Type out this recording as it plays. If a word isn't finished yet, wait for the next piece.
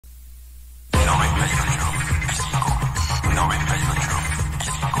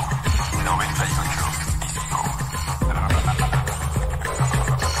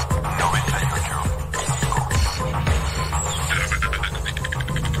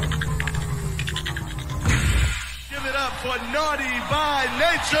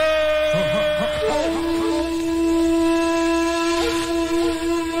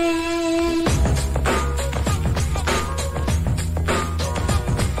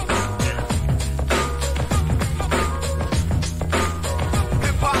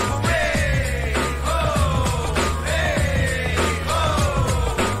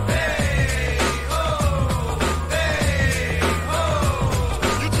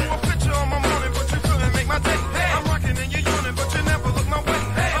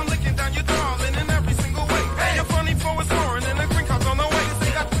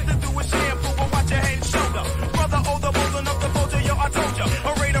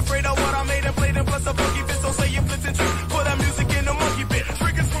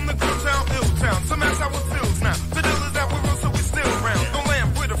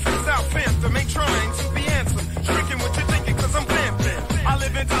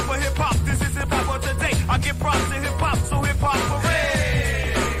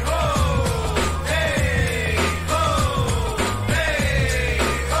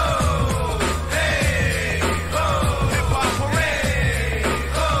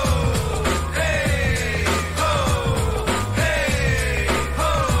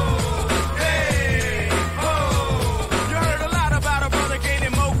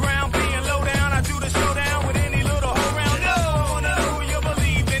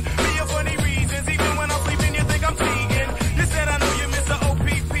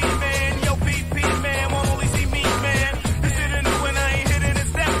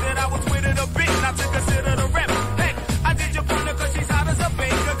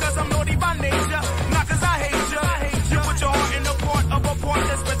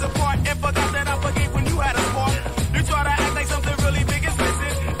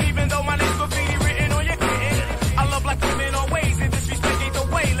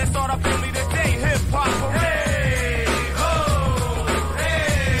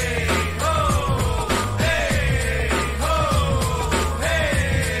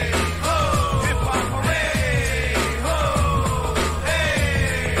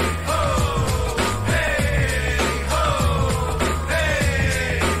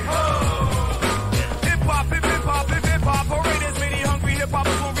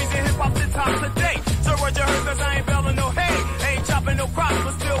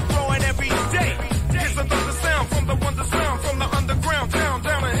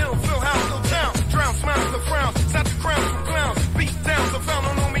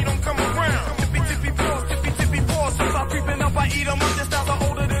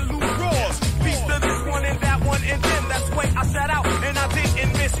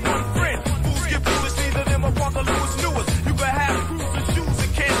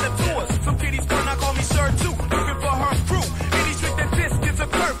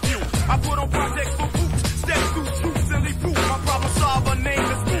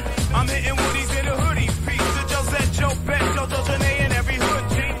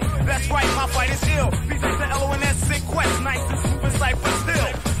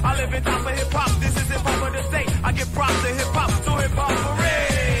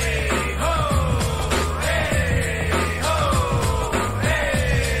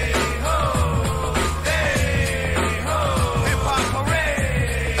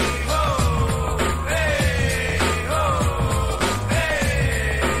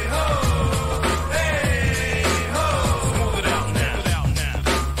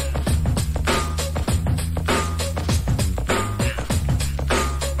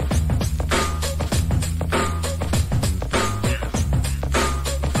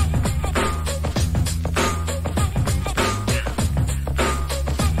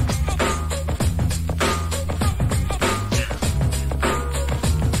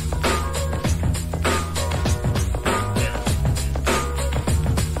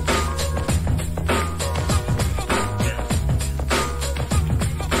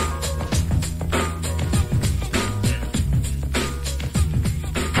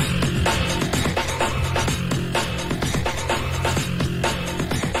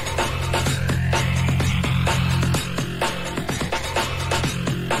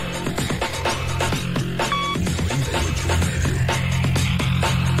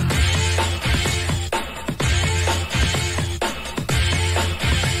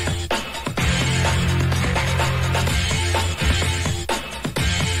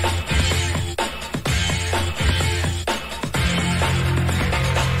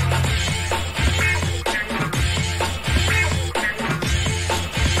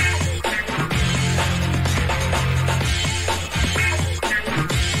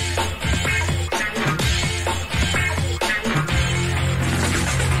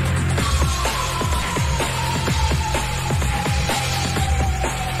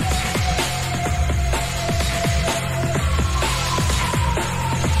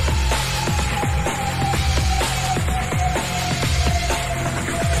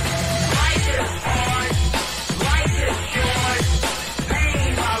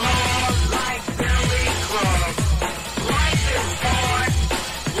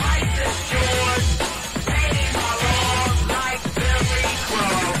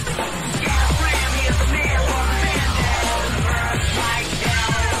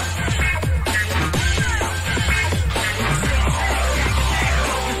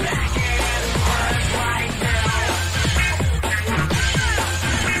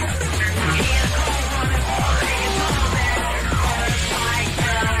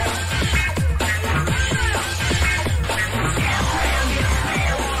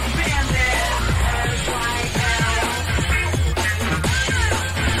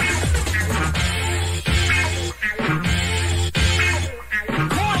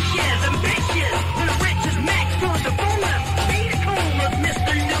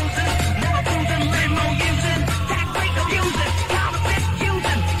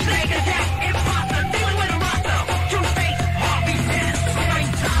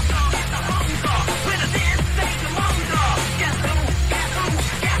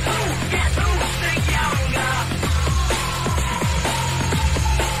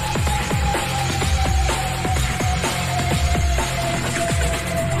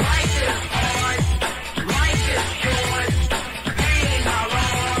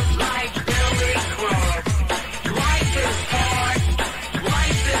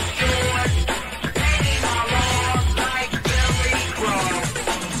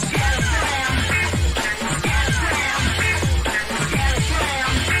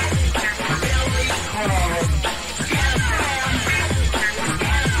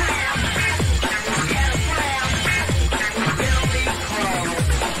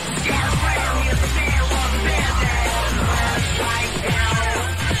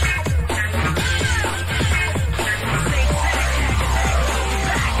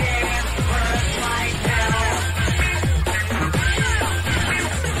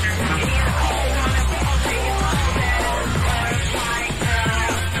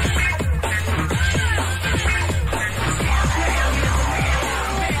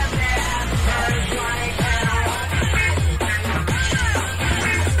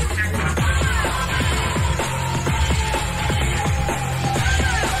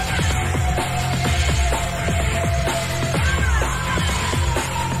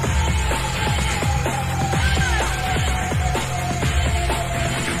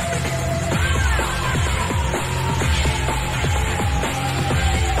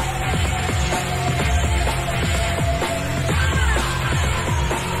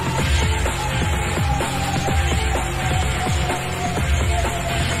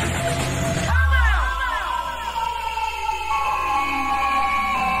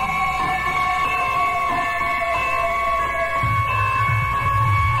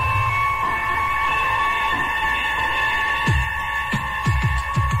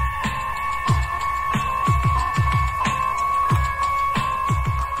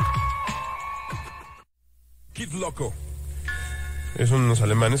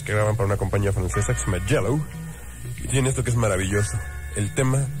alemanes que graban para una compañía francesa que se llama Yellow. Y tiene esto que es maravilloso, el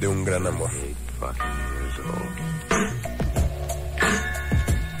tema de un gran amor.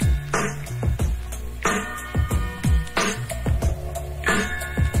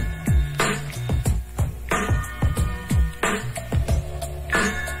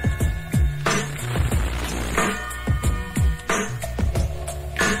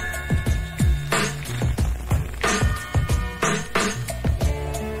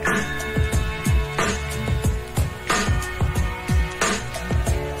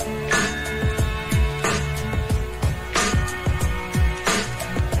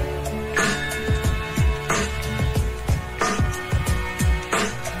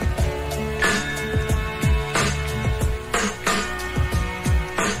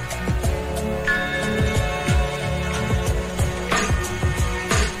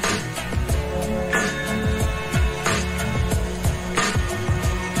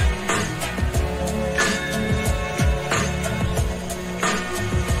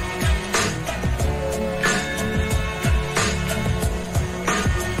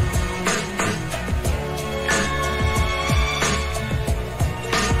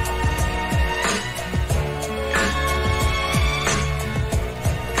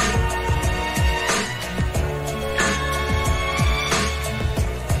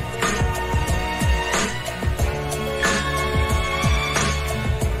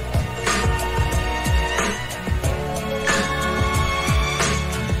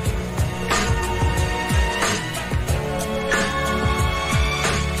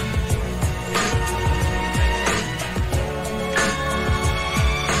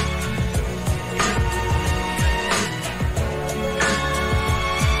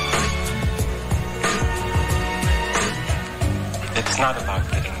 not about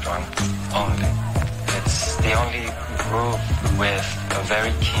getting drunk only. It's the only group with a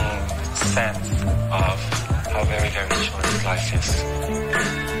very keen sense of how very, very short life is.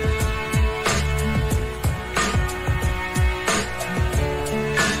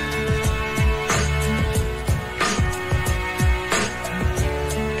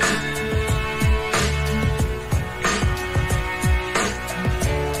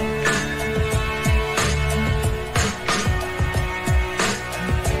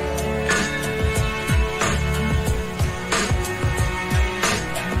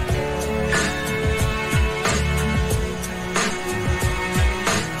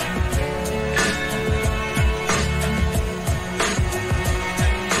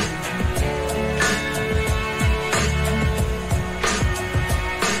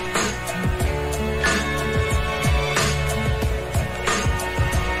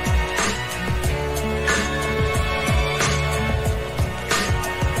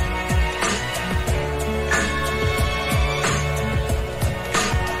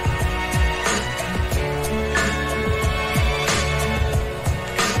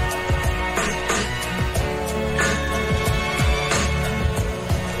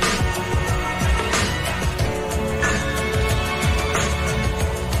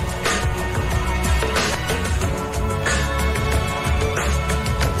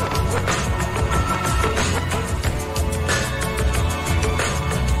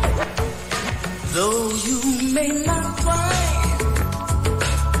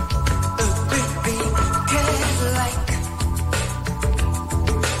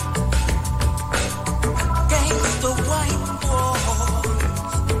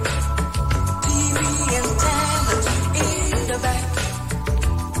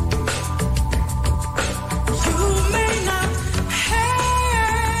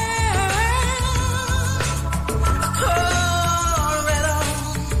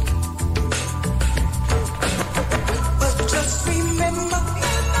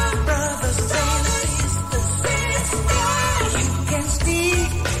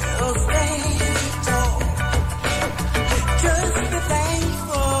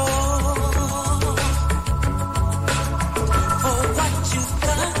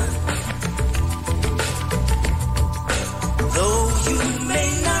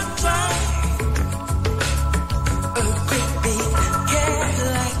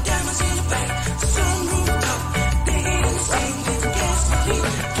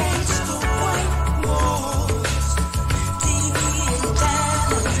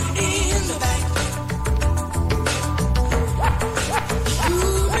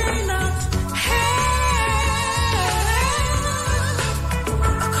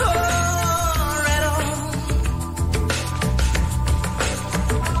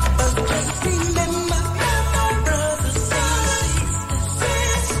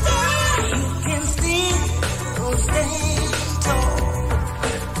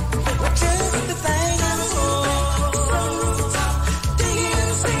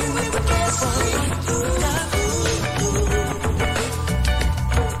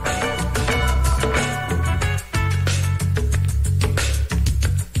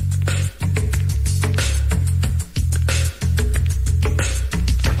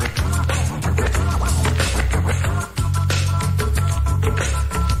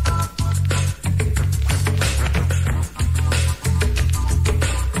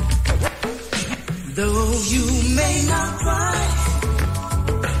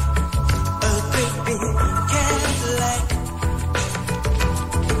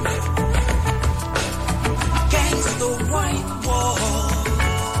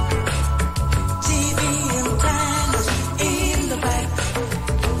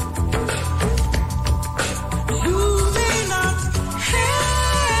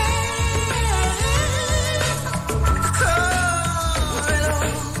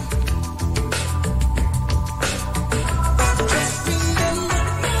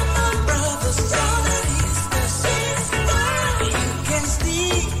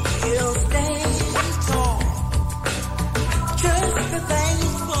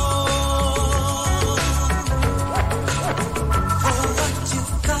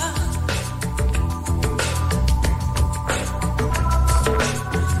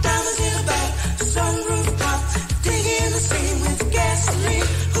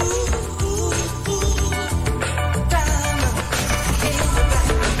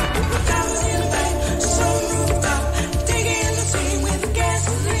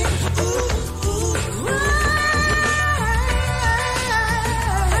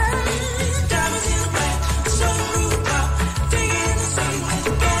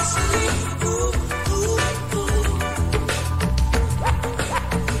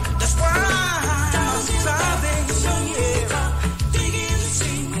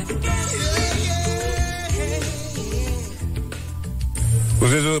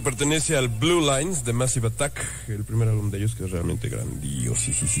 Pues eso pertenece al Blue Lines de Massive Attack, el primer álbum de ellos, que es realmente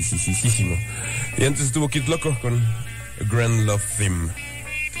grandiosísimo. Y antes estuvo Kid Loco con A Grand Love Theme.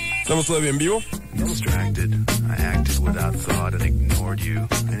 ¿Estamos todavía en vivo? Distracted, I acted without thought and ignored you,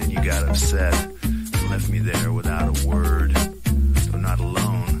 and then you got upset and left me there without a word. Though not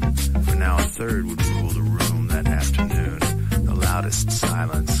alone, for now a third would rule the room that afternoon. The loudest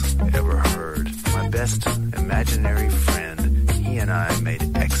silence ever heard. My best imaginary friend, he and I made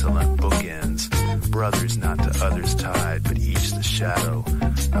excellent bookends. Brothers not to others tied, but each the shadow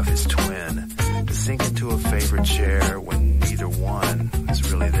of his twin. To sink into a favorite chair when neither one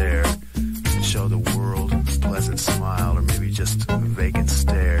is really there. And show the world a pleasant smile or maybe just a vacant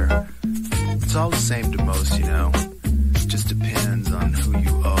stare. It's all the same to most, you know. Just depends on who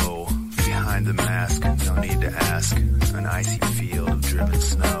you owe. Behind the mask, no need to ask. An icy field of driven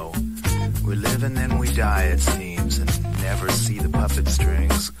snow. We live and then we die, it seems, and never see the puppet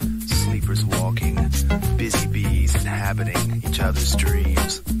strings. Sleepers walking, busy bees inhabiting each other's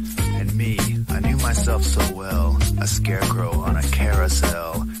dreams. And me, I knew myself so well, a scarecrow on a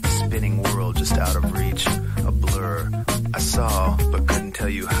carousel, spinning world just out of reach, a blur. I saw, but couldn't tell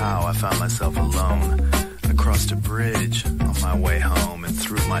you how I found myself alone. I crossed a bridge on my way home and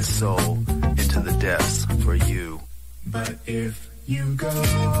threw my soul into the depths for you. But if you go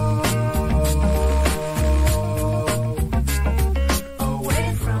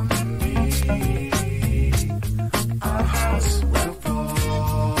away from me, our house will fall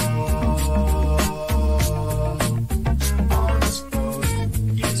on us both,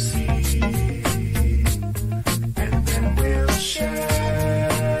 you see, and then we'll share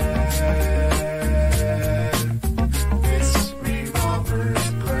this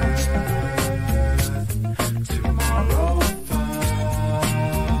revolver's breath. Tomorrow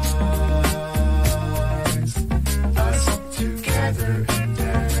together in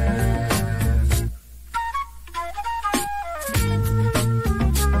death.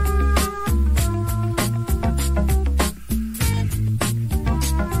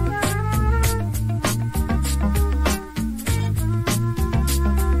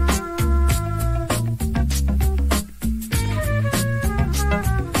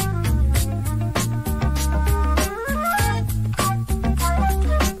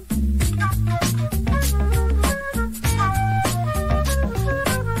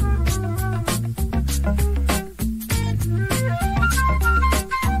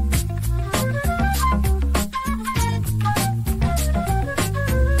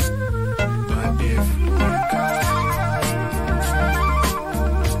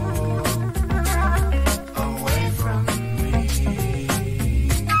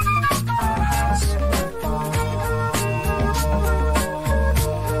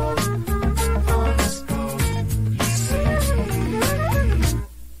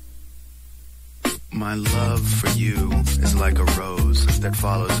 My love for you is like a rose that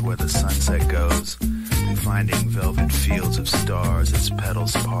follows where the sunset goes, and finding velvet fields of stars its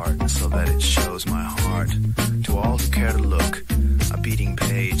petals part so that it shows my heart. To all who care to look, a beating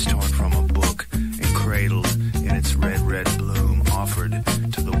page torn from a book and cradled in its red bloom, offered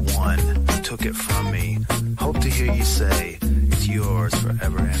to the one who took it from me. Hope to hear you say it's yours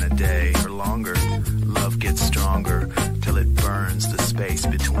forever and a day or longer. Love love gets stronger till it burns the space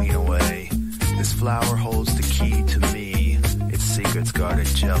between away. This flower holds the key to me. Its secrets guarded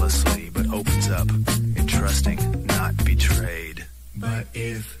jealously, but opens up, entrusting, not betrayed. But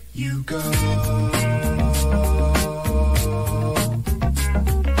if you go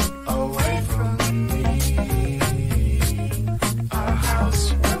away from me, our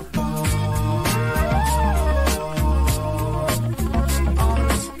house will fall on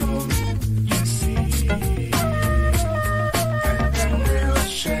its own, you see, and then we'll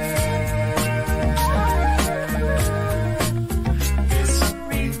share this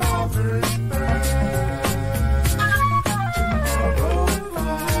revolver's breath. Tomorrow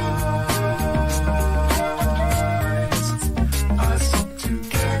us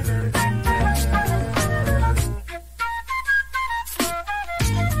together again.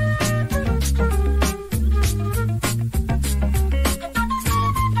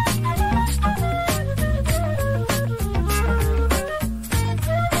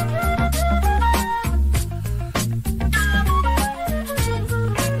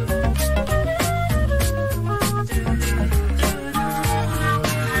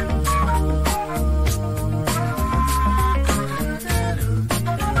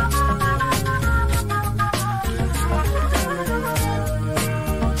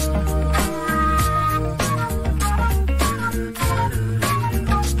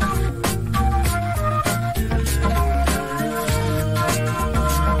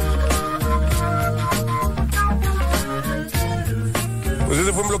 Pues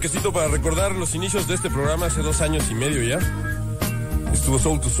ese fue un bloquecito para recordar los inicios de este programa hace 2 años y medio ya. Estuvo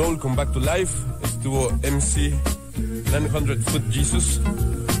Soul to Soul con Back to Life. Estuvo MC 900 Foot Jesus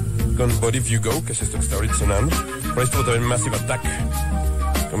con But If You Go, que es esto que está ahorita sonando. Por ahí estuvo también Massive Attack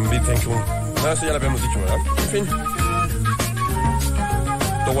con Beat Thank You. No, eso ya lo habíamos dicho, ¿verdad? En fin.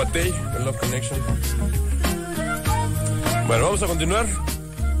 Towatei, The Love Connection. Bueno, vamos a continuar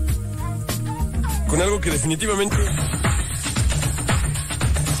con algo que definitivamente...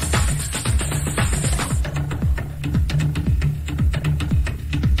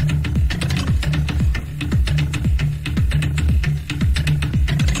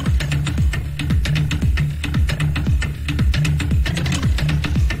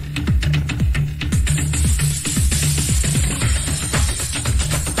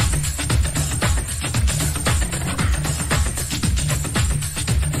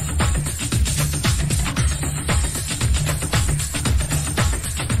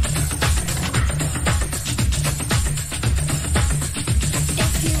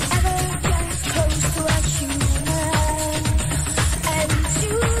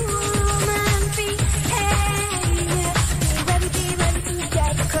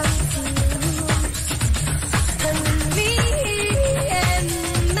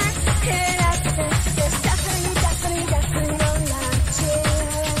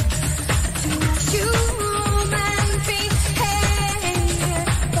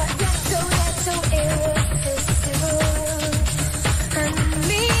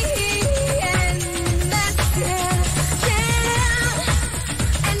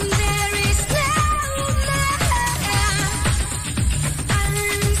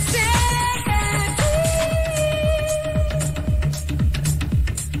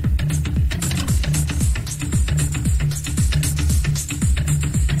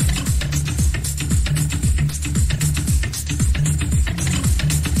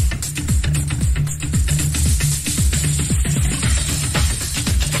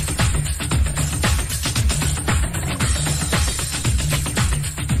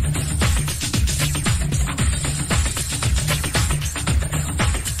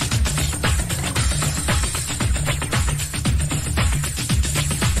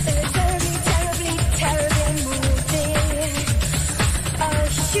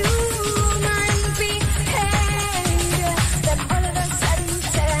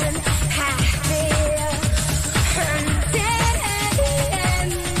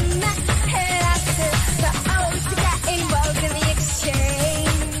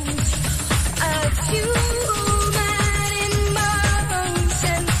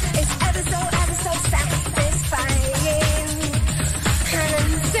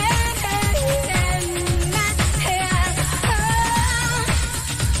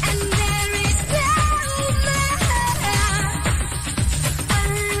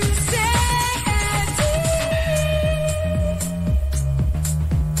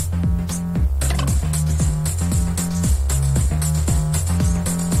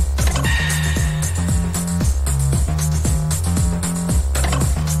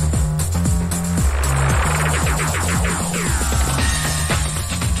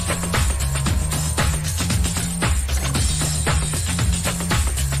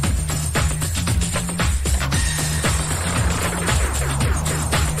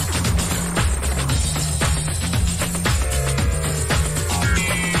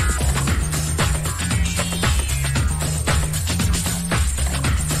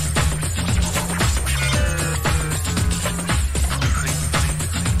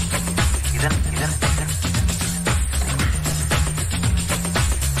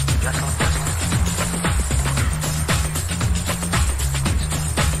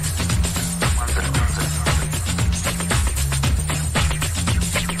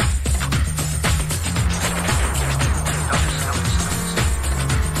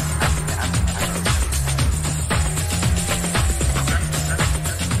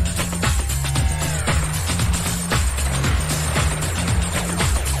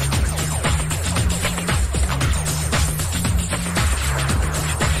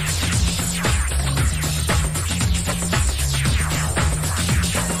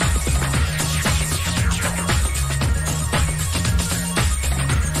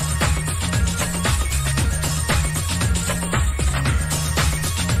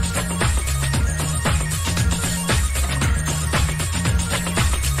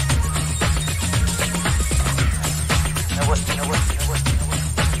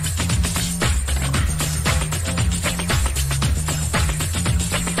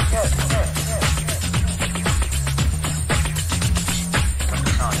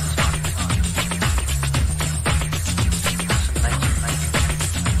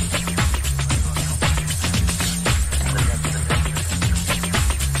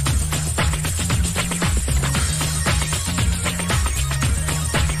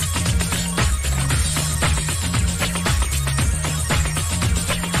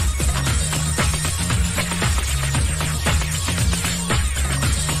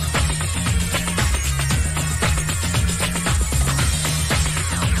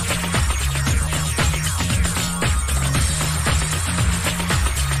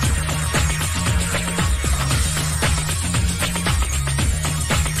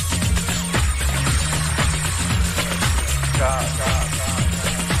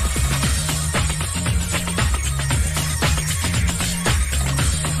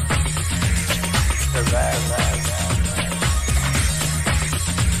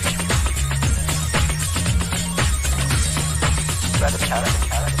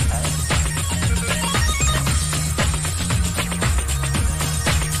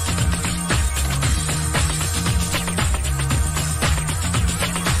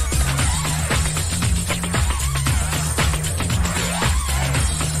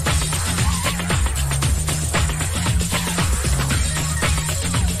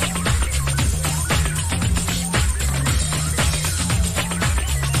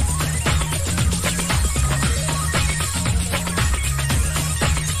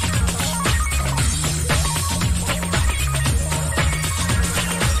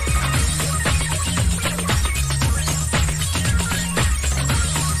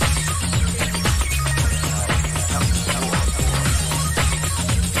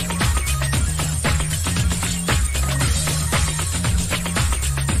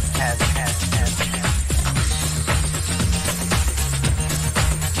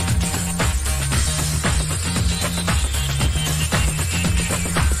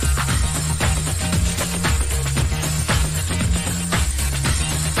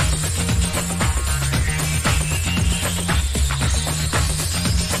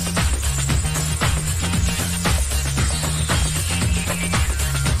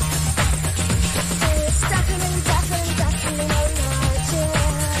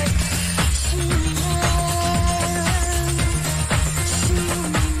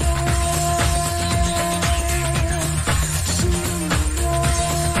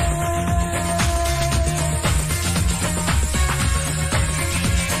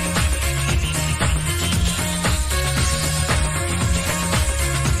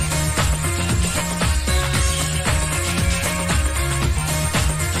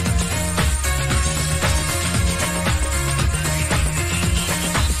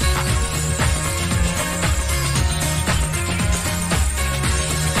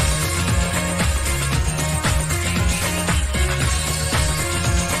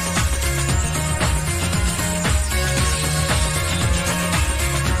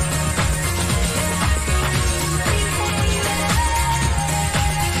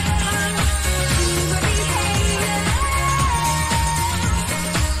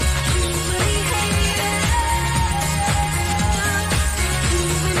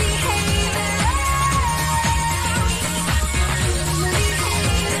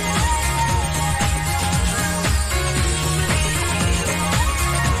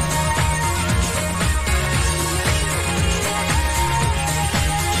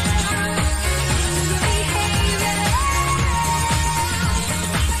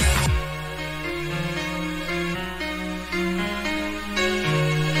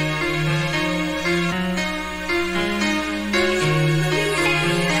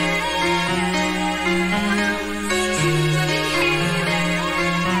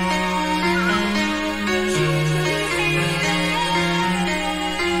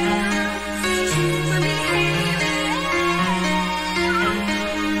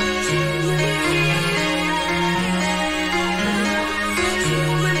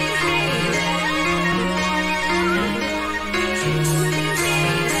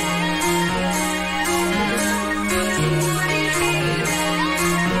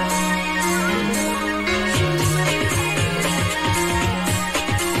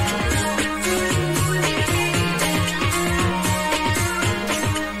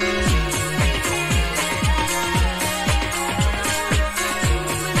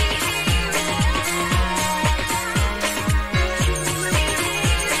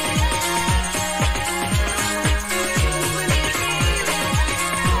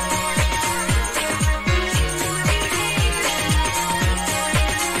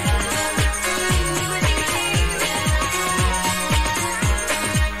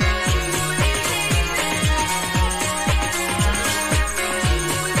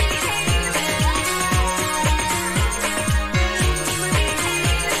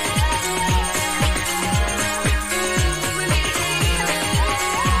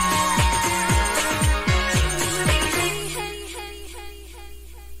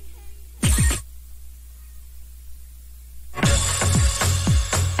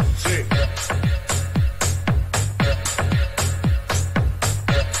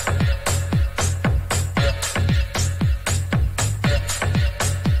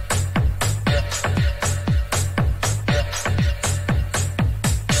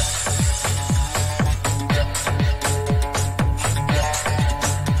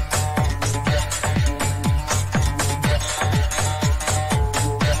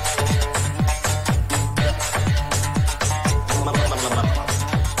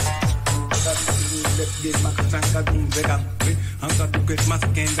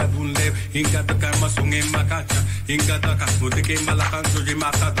 kenda dunle inga taka masunge makacha inga taka mutike malakan suji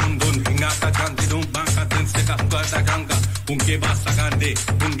maka dundun inga kachanti dun banka tenseka ngata ganga unge basa gande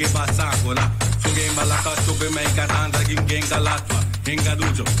unge basa gola suge malaka suge meika tanda gingenga latwa inga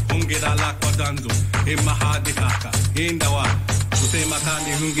dujo unge dalakwa danzo imahadi kaka indawa Usema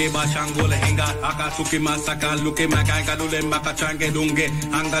kani hunge bashangole henga akasuki masaka luke makanga lule makachange dunge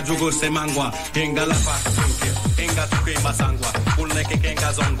anga jugo semangwa henga la pasunke henga tuke masangwa uleke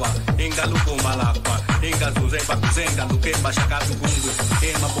kenga zongwa henga luko malakwa henga zuzeba kuzenga luke bashaka tukungu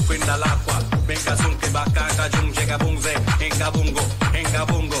ema bukenda lakwa benga sunke bakanga jungje gabunze henga bungo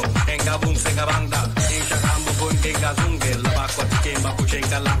henga bungse gabanda henga kambo henga zunge la bakwa tikemba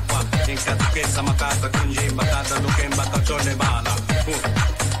kuchenga lakwa henga tuke samakata kunje bakata luke bakachone bala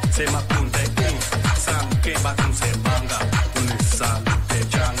se mapunte sam ke batun se banga unisal te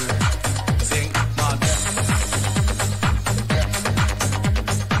jungle sing mad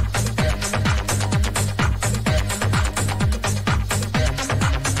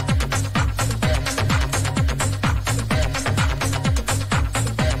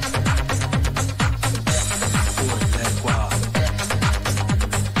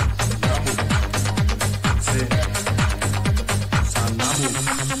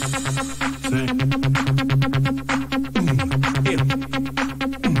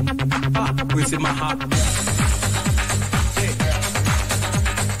in my heart.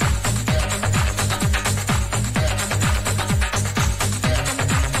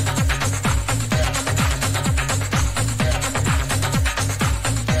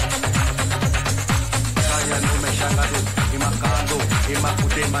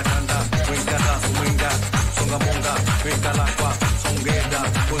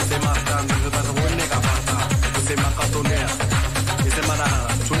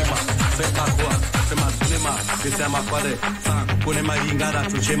 Sema kwale san kune maingara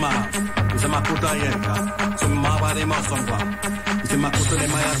tuchema sema kutayenga sema bare masongwa sema kutune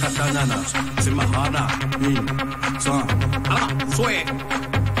maya katanyana sema hana ni san ala swe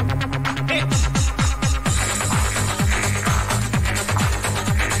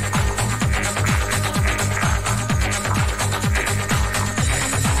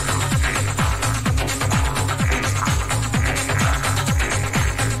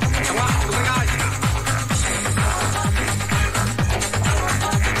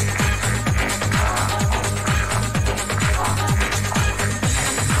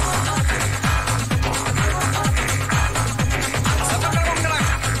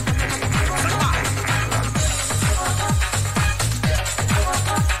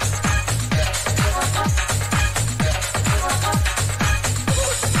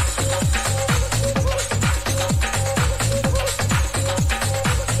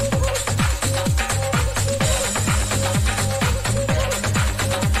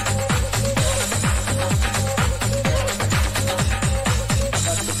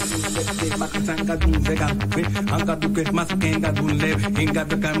Anga duke maskenga dunle inga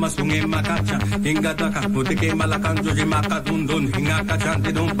taka masunge makacha inga taka mutike malakan joji makadundun inga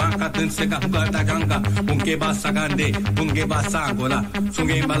kachante dun banka tenseka ngata ganga unge basagande unge basangola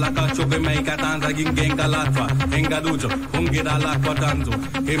sunge malaka chobe meika tanda gingenga latwa inga dujo unge dala kwatanzo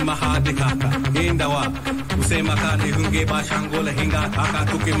imahadi kaka indawa usema kani unge bashangole inga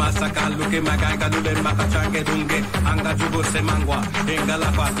akatuke masaka luke makanga lule makachange dunge anga jugo semangwa inga la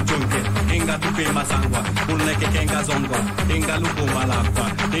kwatu chunke inga tuke masangwa uleke kenga zongwa inga luko malakwa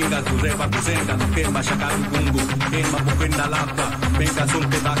inga zureba kuzenga luke mashaka lukungu ema bukenda lakwa benga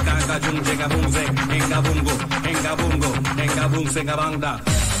sunke bakanga jungje gabunze inga bungse gabanda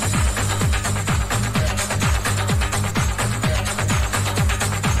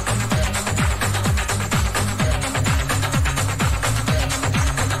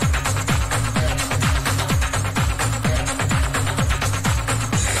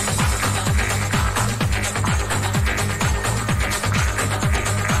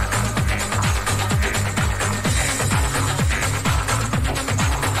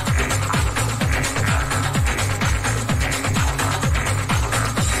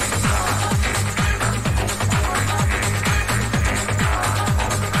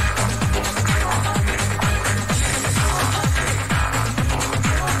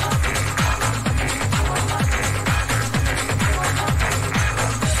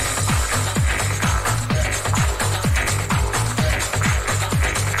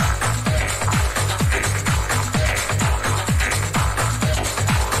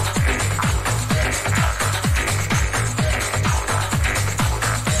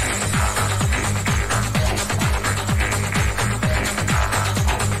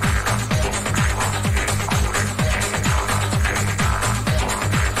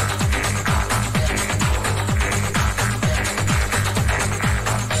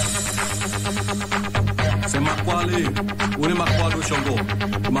chongo,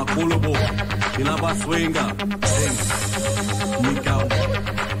 makulubo, inabaswenga, mikau.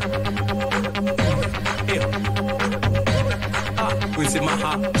 Quincy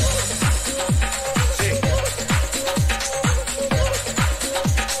Maha.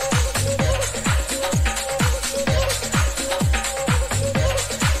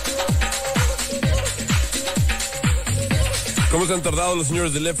 ¿Cómo se han tardado los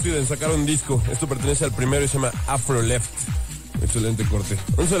señores de Left Field en sacar un disco? Esto pertenece al primero y se llama Afro Left. Excelente corte.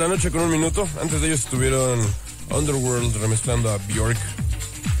 11 de la noche con 1 minuto. Antes de ellos estuvieron Underworld remezclando a Bjork.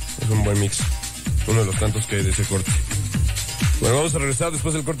 Es un buen mix. Uno de los tantos que hay de ese corte. Bueno, vamos a regresar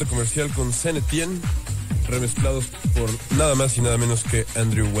después del corte comercial con Saint Etienne, remezclados por nada más y nada menos que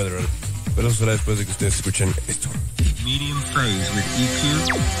Andrew Weatherall. Pero eso será después de que ustedes escuchen esto. Medium phase with EQ.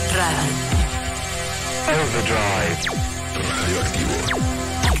 Radio. Overdrive. Radioactivo.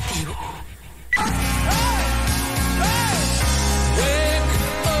 Activo.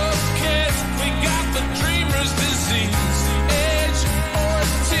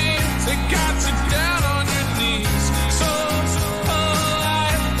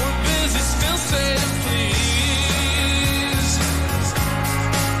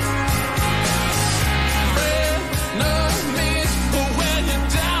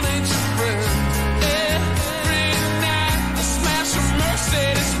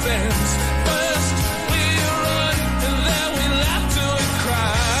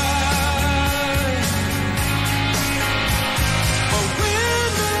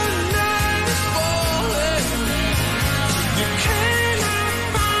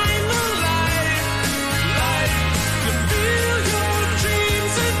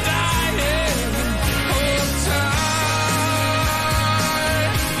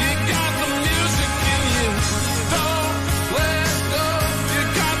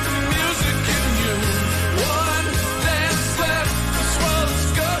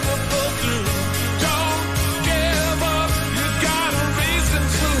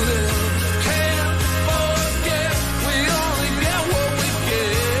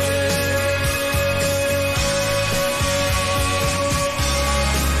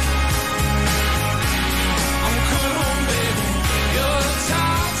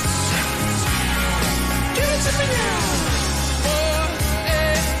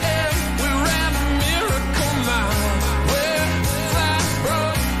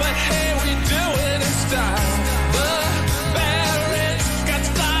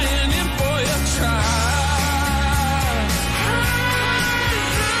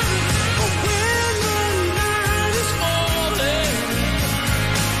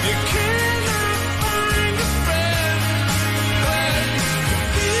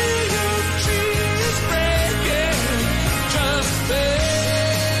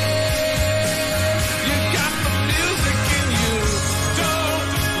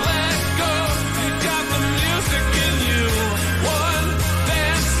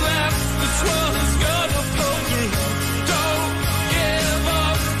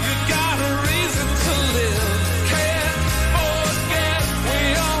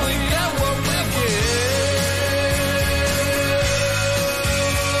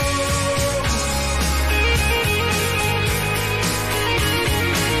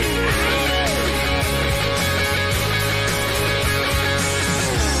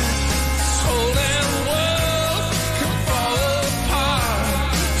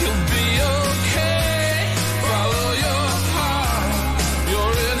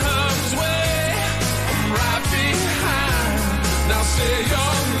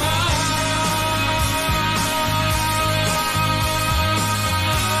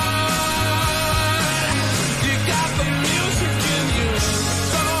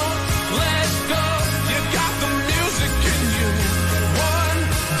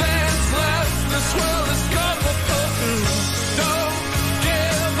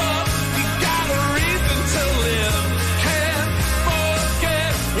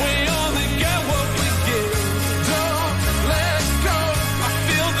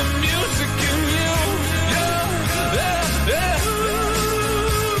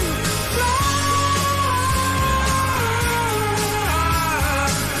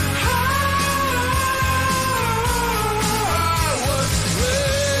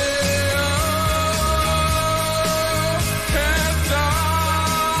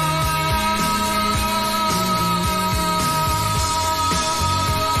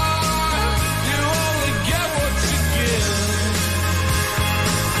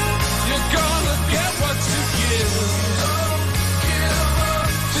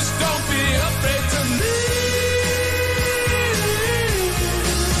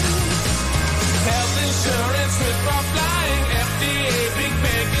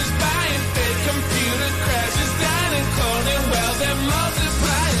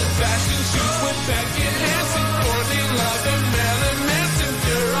 Second dancing for the love and melon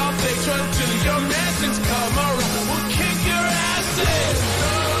messenger. All fakes run to your mansions. Come around, we'll kick your asses.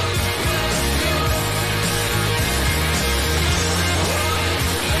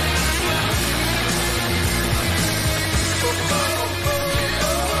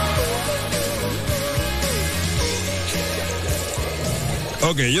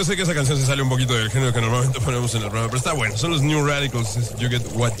 Ok, yo sé que esa canción se sale un poquito del género que normalmente ponemos en el programa, pero está bueno. Son los New Radicals, You Get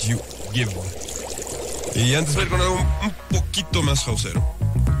What You Give. Y antes voy a ir con algo un poquito más houseero,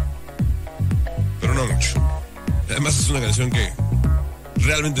 pero no mucho. Además es una canción que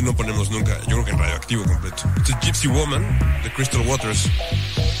realmente no ponemos nunca, yo creo que en radioactivo completo. It's a Gypsy Woman de Crystal Waters,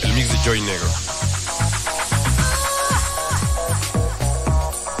 el mix de Joy Negro.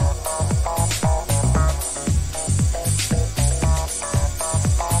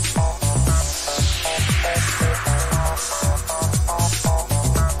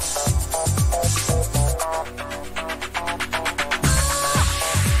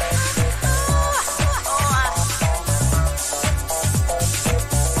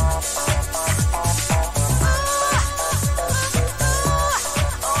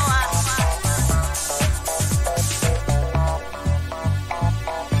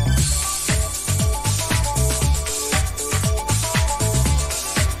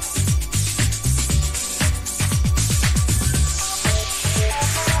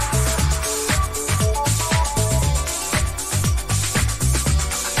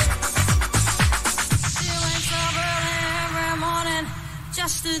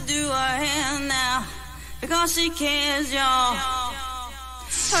 She cares, y'all.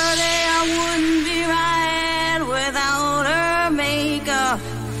 Her day I wouldn't be right without her makeup.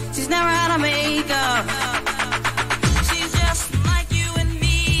 She's never had a makeup. She's just like you and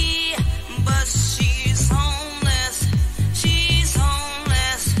me, but she's homeless. She's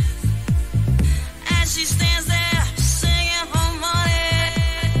homeless. As she stands there singing for money.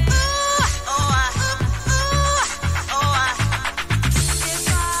 Ooh, oh, I. If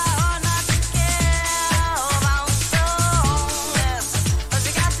I ought not to care about the homeless, but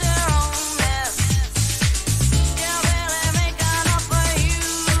you got your own mess. You really make enough for you.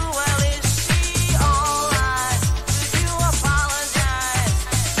 Well, is she alright? Could you apologize?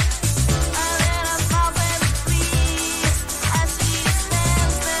 And then a smile says please, as she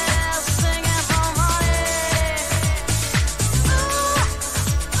stands there singing for money. Ooh,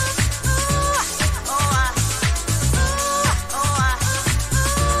 oh, I.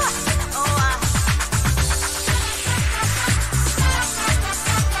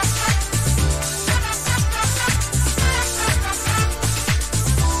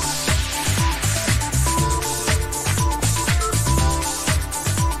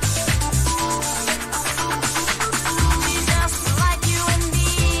 She's just like you and me,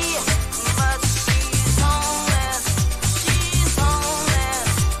 but she's homeless. She's homeless.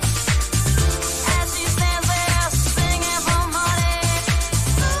 As she stands there singing for money.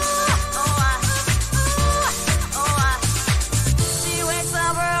 Oh, I. She wakes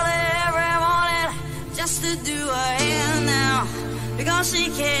up early every morning just to do her hair now, because she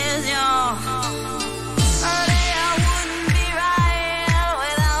cares, y'all. Her day I wouldn't be right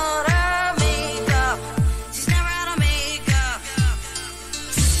without her makeup. She's never had a makeup.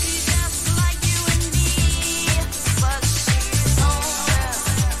 She's just like you and me, but she's homeless.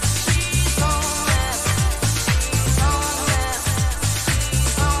 She's homeless. She's homeless.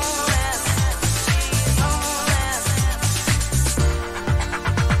 She's homeless. She's homeless.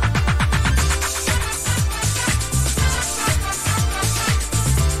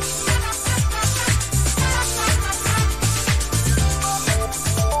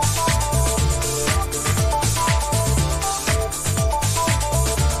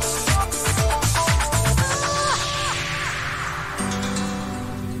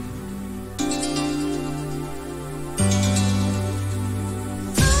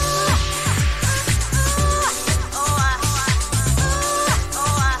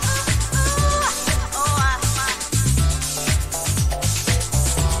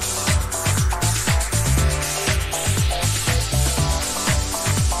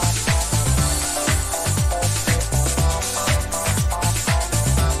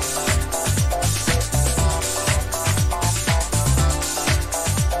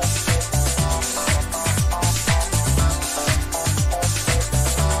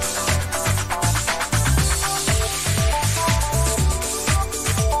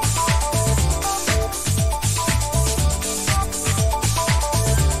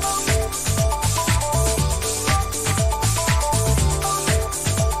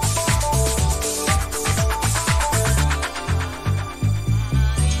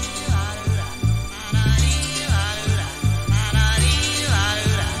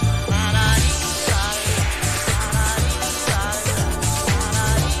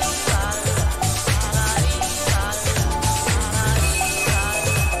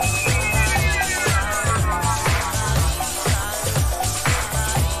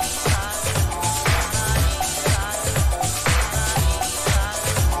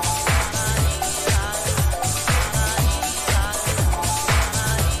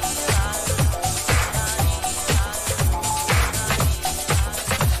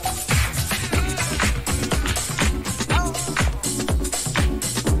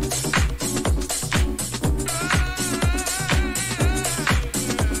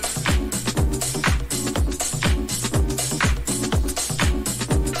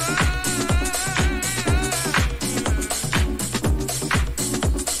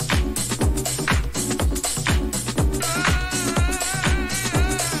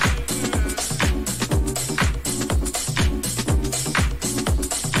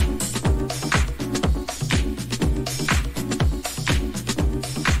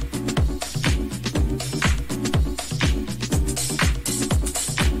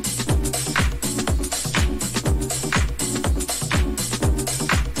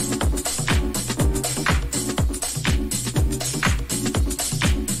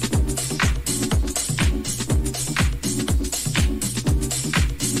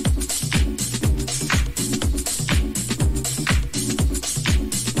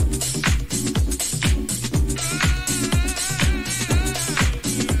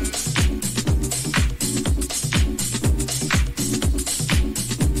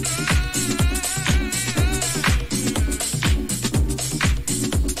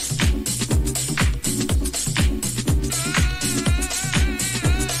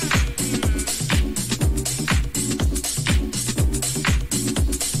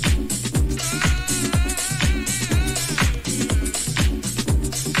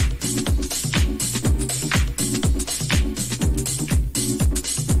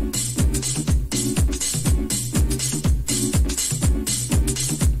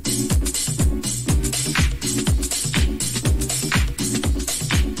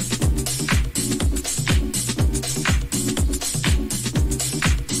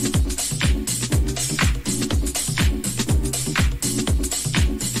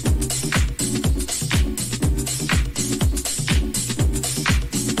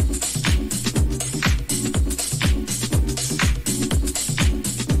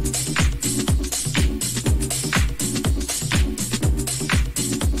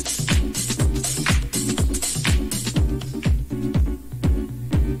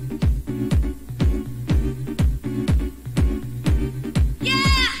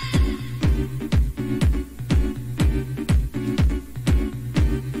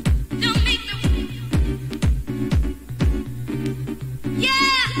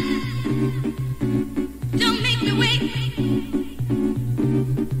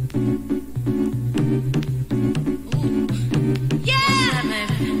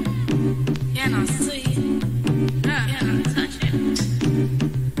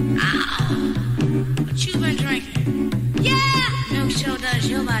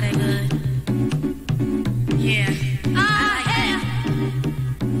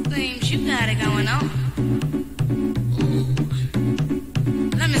 party going on.